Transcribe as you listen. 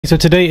So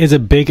today is a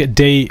big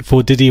day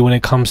for Diddy when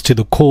it comes to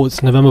the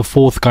courts. November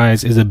 4th,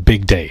 guys, is a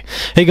big day.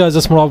 Hey guys,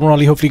 it's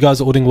Morali. Hopefully you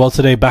guys are all doing well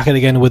today. Back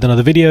again with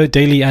another video,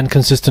 daily and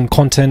consistent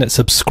content.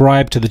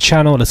 Subscribe to the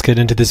channel. Let's get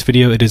into this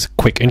video. It is a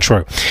quick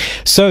intro.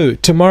 So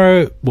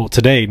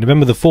today,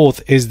 November the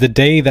 4th, is the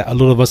day that a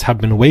lot of us have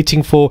been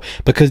waiting for,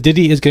 because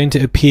Diddy is going to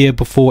appear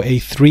before a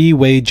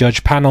three-way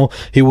judge panel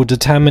who will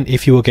determine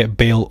if he will get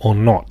bail or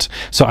not.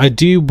 So I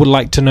would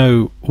like to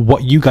know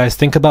what you guys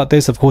think about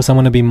this. Of course, I'm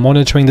going to be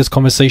monitoring this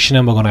conversation,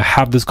 and we're going to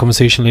have this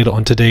conversation later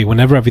on today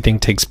whenever everything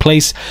takes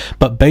place.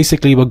 But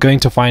basically, we're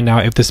going to find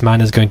out if this man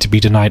is going to be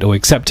denied or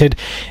accepted,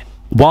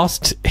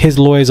 whilst his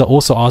lawyers are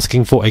also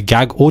asking for a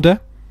gag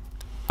order.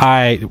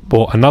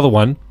 Another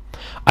one,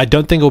 I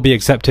don't think it will be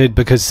accepted,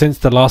 because since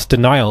the last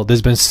denial,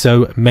 there's been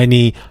so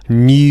many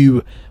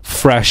new,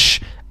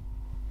 fresh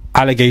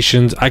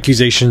allegations,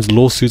 accusations,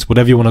 lawsuits,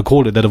 whatever you want to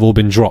call it, that have all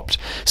been dropped.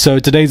 So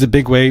today's a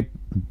big day,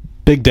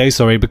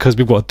 because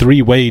we've got a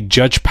three-way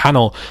judge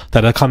panel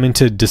that are coming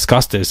to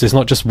discuss this. It's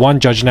not just one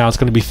judge now, it's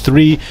going to be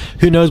three.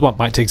 Who knows what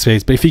might take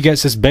place, but if he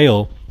gets this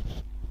bail,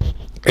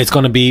 it's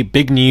going to be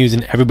big news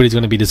and everybody's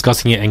going to be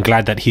discussing it, and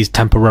glad that he's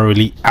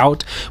temporarily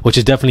out, which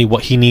is definitely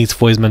what he needs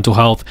for his mental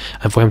health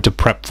and for him to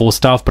prep for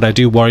stuff. But I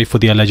do worry for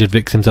the alleged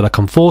victims that have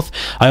come forth.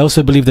 I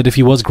also believe that if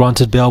he was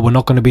granted bail, we're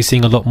not going to be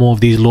seeing a lot more of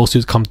these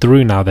lawsuits come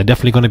through now. They're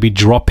definitely going to be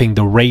dropping.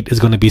 The rate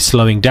is going to be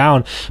slowing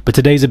down. But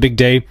today's a big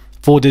day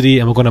for Diddy,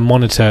 and we're going to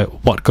monitor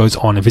what goes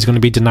on, if he's going to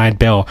be denied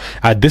bail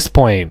at this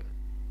point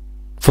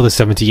for the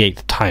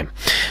 78th time.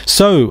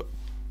 So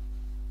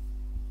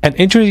an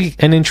intriguing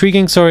I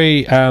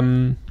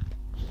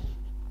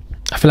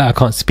feel like I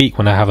can't speak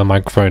when I have a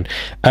microphone.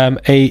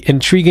 A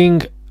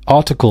intriguing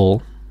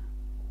article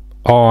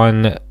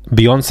on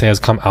Beyonce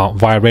has come out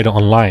via Radar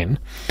Online,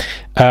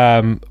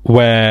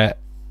 where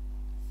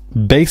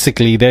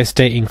basically they're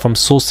stating from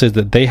sources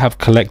that they have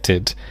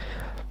collected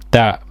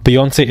that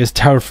Beyonce is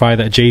terrified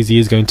that Jay-Z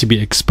is going to be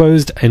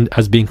exposed and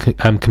as being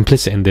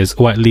complicit in this,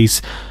 or at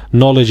least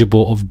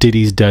knowledgeable of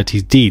Diddy's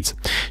dirty deeds.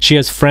 She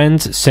has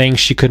friends saying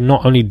she could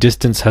not only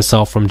distance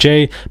herself from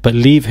Jay, but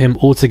leave him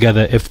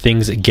altogether if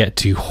things get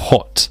too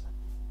hot.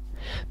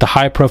 The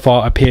high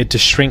profile appeared to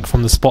shrink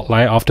from the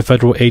spotlight after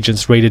federal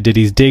agents raided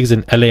Diddy's digs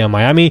in LA and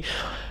Miami.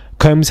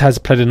 Combs has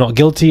pleaded not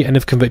guilty, and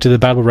if convicted, the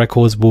battle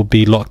records will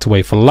be locked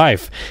away for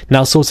life.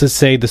 Now, sources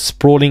say the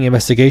sprawling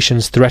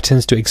investigations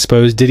threatens to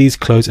expose Diddy's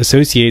close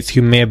associates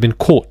who may have been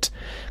caught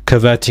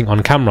coverting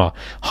on camera.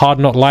 Hard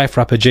Knock Life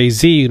rapper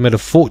Jay-Z, who made a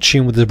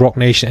fortune with the Roc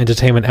Nation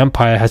entertainment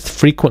empire, has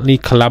frequently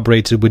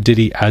collaborated with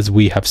Diddy, as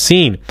we have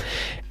seen.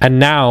 And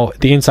now,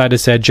 the insider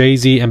said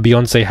Jay-Z and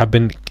Beyonce have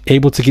been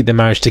able to keep their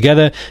marriage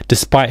together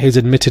despite his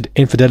admitted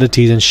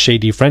infidelities and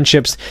shady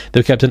friendships.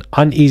 They've kept an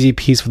uneasy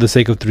peace for the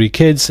sake of 3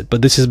 kids,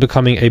 but this is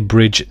becoming a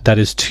bridge that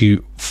is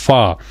too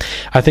far.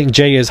 I think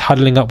Jay is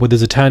huddling up with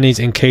his attorneys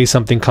in case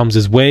something comes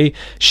his way,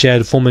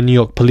 shared former New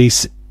York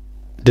police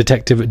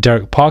detective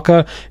Derek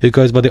Parker, who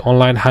goes by the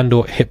online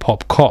handle Hip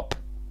Hop Cop.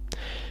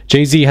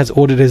 Jay-Z has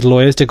ordered his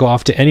lawyers to go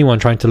after anyone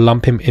trying to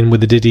lump him in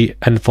with the Diddy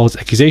and false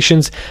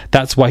accusations.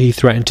 That's why he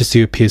threatened to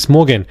sue Piers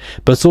Morgan.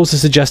 But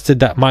sources suggested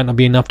that might not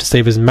be enough to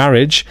save his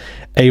marriage.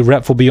 A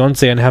rep for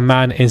Beyonce and her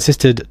man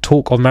insisted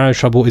talk of marriage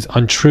trouble is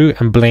untrue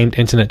and blamed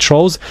internet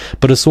trolls.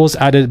 But a source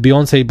added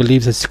Beyonce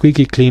believes her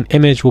squeaky clean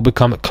image will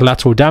become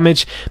collateral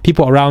damage.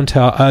 People around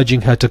her are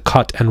urging her to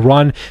cut and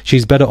run.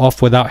 She's better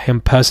off without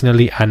him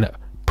personally and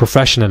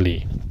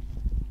professionally.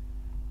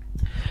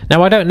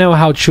 Now, I don't know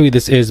how true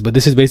this is, but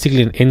this is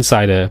basically an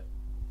insider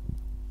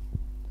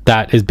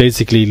that is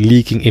basically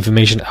leaking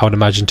information, I would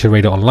imagine, to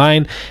Radar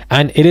Online.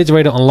 And it is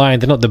Radar Online.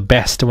 They're not the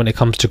best when it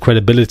comes to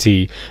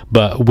credibility,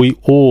 but we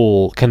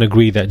all can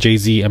agree that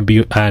Jay-Z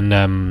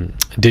and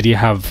Diddy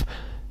have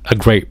a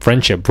great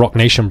friendship. Roc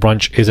Nation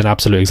brunch is an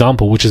absolute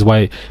example, which is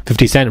why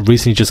 50 Cent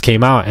recently just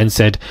came out and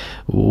said,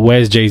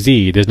 where's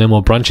Jay-Z? There's no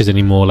more brunches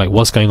anymore. Like,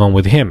 what's going on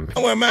with him?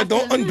 Well, man,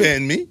 don't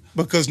unban me,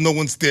 because no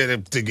one's there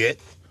to get.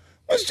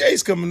 When's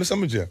Jay's coming to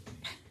Summer Jam?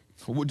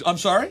 I'm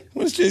sorry?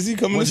 When's Jay-Z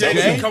coming to Summer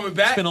Jay-Z Jam? coming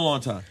back? It's been a long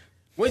time.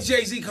 When's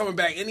Jay-Z coming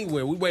back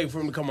anywhere? We waiting for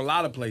him to come a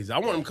lot of places. I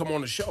want him to come on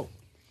the show.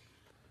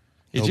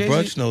 No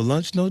brunch, no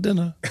lunch, no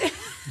dinner.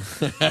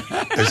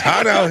 It's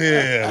hot out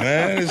here,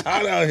 man. It's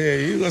hot out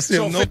here. You gonna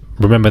see him?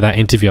 Remember that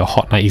interview at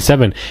Hot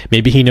 97?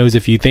 Maybe he knows a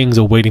few things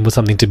or waiting for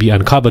something to be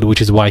uncovered,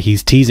 which is why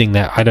he's teasing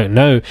that. I don't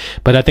know.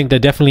 But I think there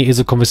definitely is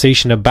a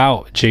conversation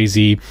about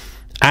Jay-Z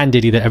and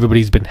Diddy that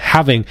everybody's been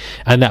having,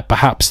 and that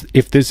perhaps,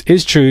 if this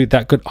is true,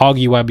 that could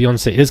argue why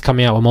Beyonce is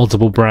coming out with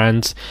multiple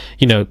brands,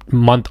 you know,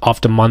 month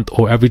after month,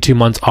 or every 2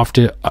 months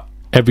after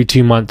every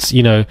 2 months,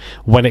 you know,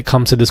 when it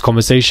comes to this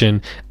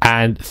conversation,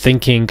 and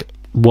thinking,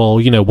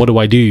 well, you know, what do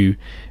I do?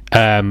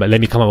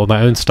 Let me come up with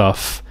my own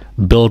stuff,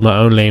 build my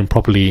own lane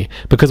properly.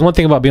 Because one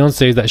thing about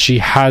Beyonce is that she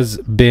has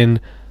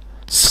been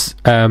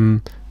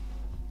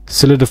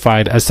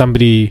solidified as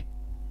somebody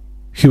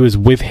who is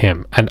with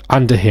him and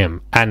under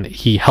him, and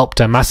he helped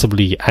her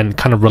massively and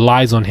kind of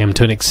relies on him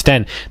to an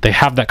extent. They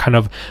have that kind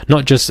of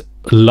not just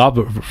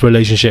love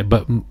relationship,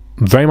 but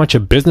very much a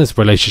business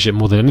relationship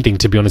more than anything,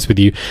 to be honest with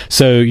you.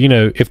 So, you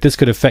know, if this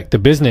could affect the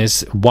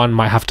business, one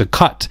might have to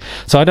cut.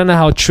 So I don't know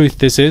how truth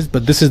this is,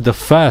 but this is the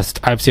first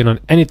I've seen on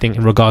anything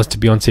in regards to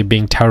Beyonce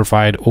being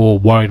terrified or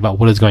worried about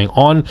what is going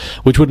on,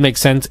 which would make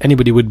sense.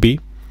 Anybody would be.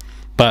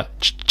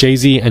 But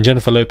Jay-Z and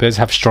Jennifer Lopez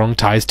have strong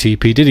ties to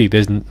P. Diddy.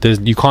 There's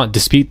you can't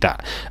dispute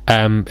that,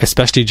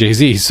 especially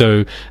Jay-Z.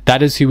 So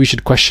that is who we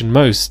should question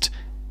most.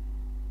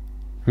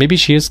 Maybe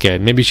she is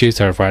scared. Maybe she is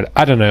terrified.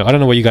 I don't know. I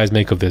don't know what you guys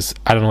make of this.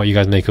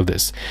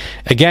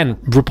 Again,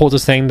 reports are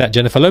saying that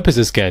Jennifer Lopez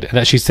is scared and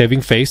that she's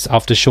saving face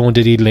after Sean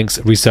Diddy links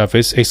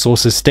resurface. A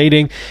source is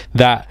stating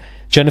that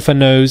Jennifer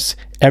knows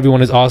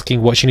everyone is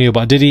asking what she knew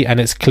about Diddy, and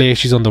it's clear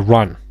she's on the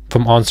run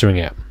from answering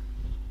it.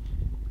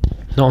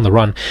 Not on the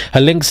run. Her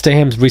links to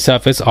him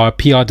resurface are a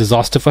PR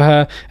disaster for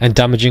her and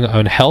damaging her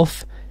own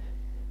health.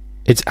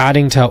 It's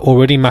adding to her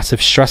already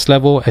massive stress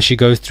level as she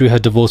goes through her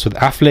divorce with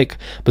Affleck,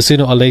 but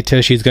sooner or later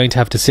she's going to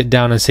have to sit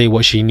down and say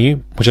what she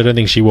knew, which I don't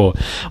think she will.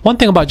 One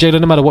thing about J-Lo,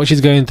 no matter what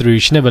she's going through,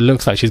 she never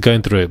looks like she's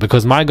going through it,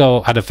 because my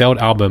girl had a failed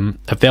album,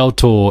 a failed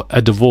tour,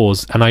 a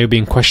divorce, and now you're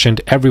being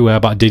questioned everywhere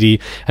about Diddy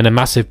and a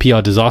massive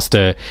PR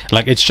disaster.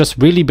 Like, it's just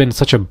really been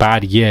such a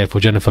bad year for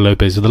Jennifer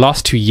Lopez. The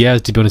last 2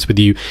 years, to be honest with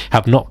you,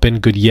 have not been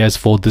good years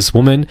for this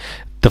woman.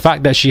 The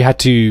fact that she had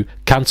to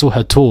cancel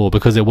her tour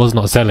because it was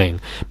not selling,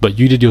 but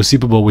you did your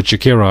Super Bowl with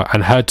Shakira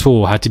and her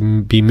tour had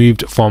to be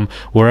moved from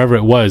wherever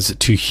it was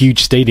to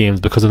huge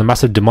stadiums because of the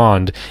massive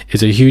demand,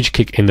 is a huge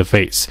kick in the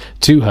face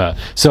to her.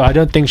 So I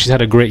don't think she's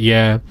had a great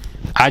year.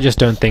 I just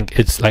don't think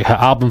it's like her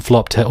album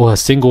flopped or her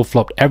single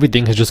flopped.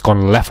 Everything has just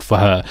gone left for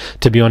her,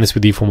 to be honest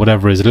with you, from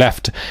whatever is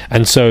left.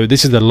 And so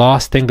this is the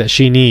last thing that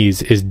she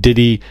needs, is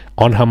Diddy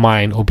on her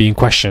mind or being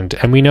questioned.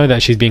 And we know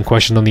that she's being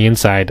questioned on the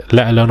inside,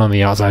 let alone on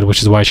the outside,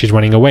 which is why she's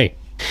running away.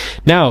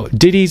 Now,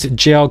 Diddy's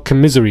jail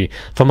commissary,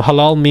 from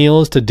halal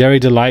meals to dairy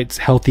delights,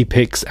 healthy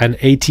picks, and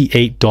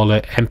 $88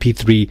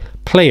 MP3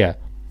 player.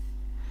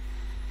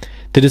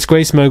 The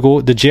disgraced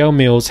mogul, the jail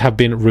meals have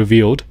been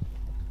revealed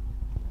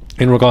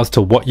in regards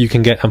to what you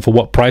can get and for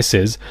what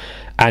prices,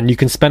 and you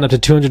can spend up to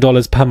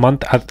 $200 per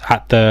month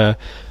at the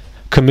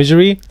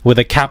commissary with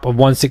a cap of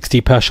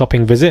 $160 per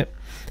shopping visit.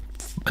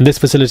 And this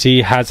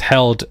facility has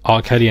held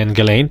R. Kelly and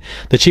Ghislaine.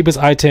 The cheapest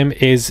item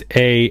is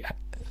a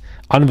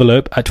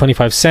envelope at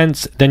 25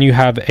 cents. Then you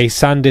have a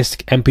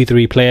SanDisk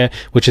MP3 player,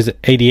 which is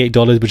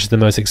 $88, which is the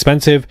most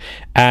expensive,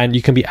 and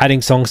you can be adding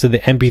songs to the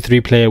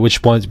MP3 player, which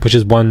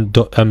is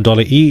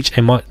 $1 each,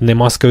 and they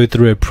must go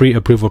through a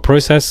pre-approval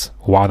process.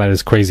 Wow, that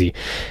is crazy.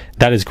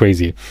 That is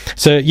crazy.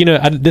 So, you know,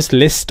 this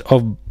list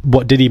of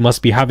what Diddy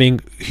must be having,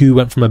 who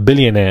went from a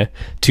billionaire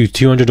to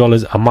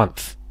 $200 a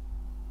month,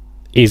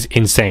 is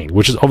insane,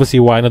 which is obviously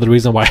why another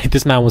reason why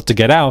this man wants to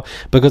get out,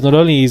 because not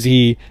only is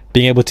he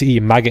being able to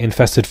eat maggot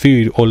infested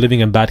food or living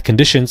in bad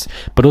conditions,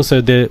 but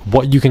also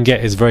what you can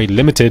get is very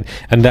limited,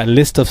 and that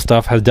list of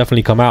stuff has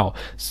definitely come out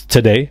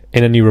today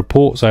in a new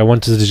report. So I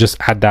wanted to just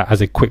add that as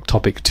a quick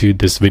topic to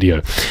this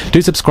video. Do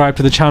subscribe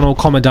to the channel,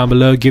 comment down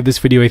below, give this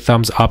video a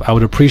thumbs up, I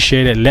would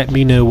appreciate it. Let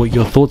me know what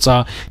your thoughts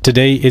are.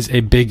 Today is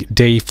a big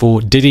day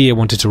for Diddy. I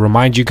wanted to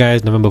remind you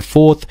guys, November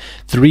 4th,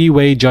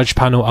 three-way judge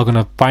panel are going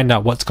to find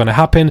out what's going to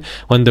happen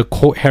when the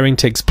court hearing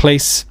takes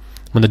place.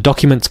 When the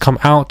documents come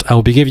out, I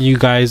will be giving you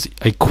guys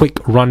a quick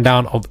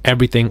rundown of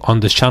everything on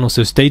this channel,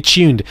 so stay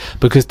tuned,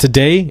 because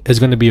today is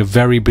going to be a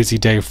very busy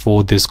day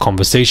for this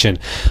conversation.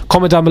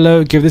 Comment down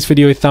below, give this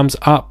video a thumbs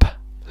up,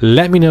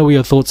 let me know what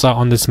your thoughts are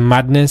on this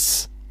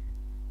madness,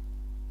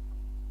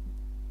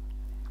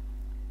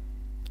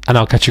 and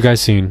I'll catch you guys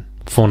soon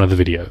for another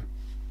video.